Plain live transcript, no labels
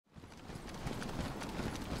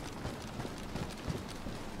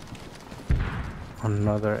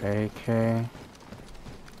Another AK.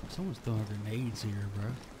 Someone's throwing grenades here,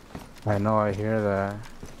 bro. I know, I hear that.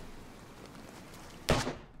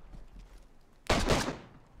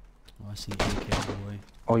 Oh, I see AK boy.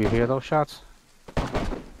 Oh, you hear those shots?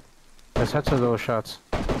 Let's head to those shots.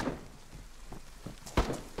 Yeah,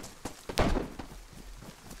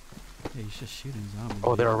 he's just shooting zombies.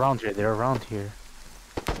 Oh, they're dude. around here. They're around here.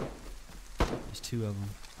 There's two of them.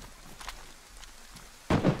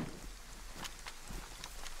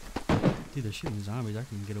 Dude, they're shooting zombies. I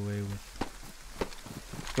can get away with.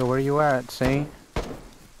 Yo, where you at, Saint?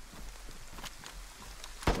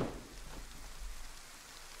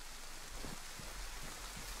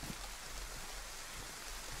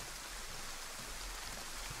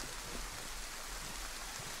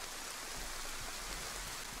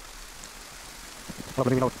 Oh,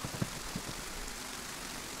 let me know.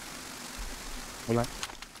 Where you at?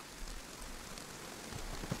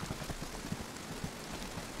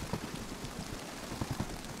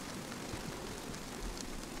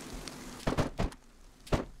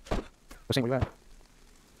 Saint, where you at?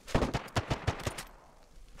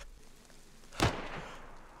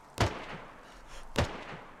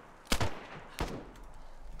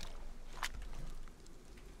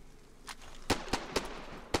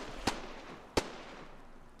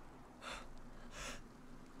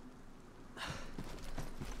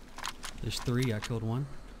 There's three. I killed one.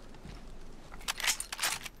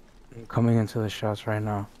 I'm coming into the shots right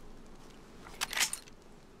now.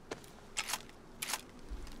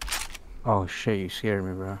 Oh shit, you scared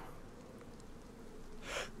me, bro.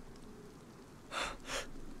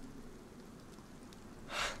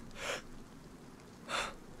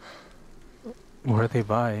 Where are they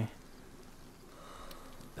by?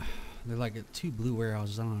 They're like two blue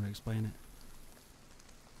warehouses. I don't know how to explain it.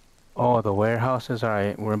 Oh, the warehouses?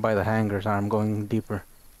 Alright, we're by the hangars. I'm going deeper.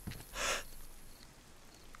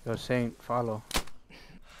 Yo, Saint, follow.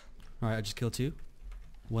 Alright, I just killed two.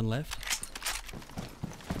 One left.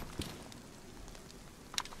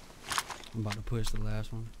 I'm about to push the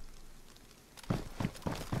last one.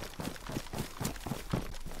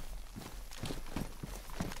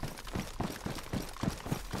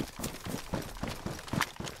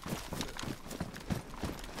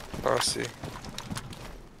 Oh, I see.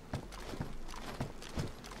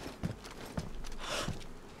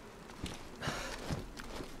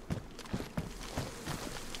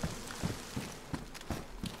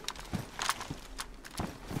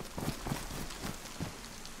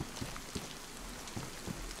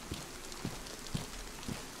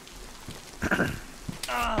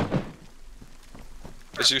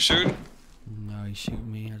 Is you shooting? No, he's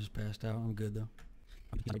shooting me. I just passed out. I'm good though.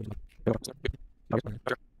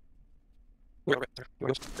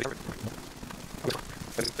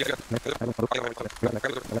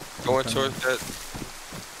 Going towards that.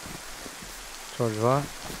 Towards what?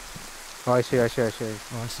 Oh, I see. Oh, I see him.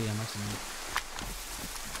 I see him.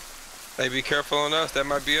 Hey, be careful on us. That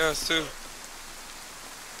might be us too.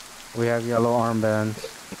 We have yellow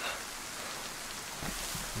armbands.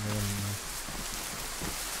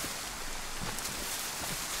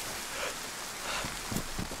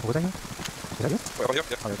 Was that you? Is that you? Oh, yep,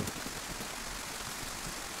 yep. Oh, okay.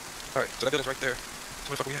 Alright, so that building's right there. So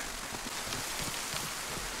where the fuck we at?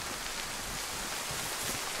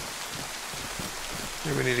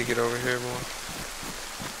 Maybe we need to get over here more.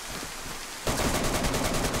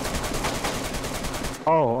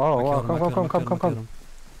 Oh, come.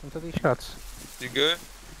 Come to these shots. You good?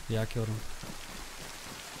 Yeah, I killed him.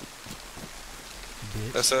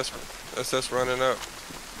 Bitch. That's us running up.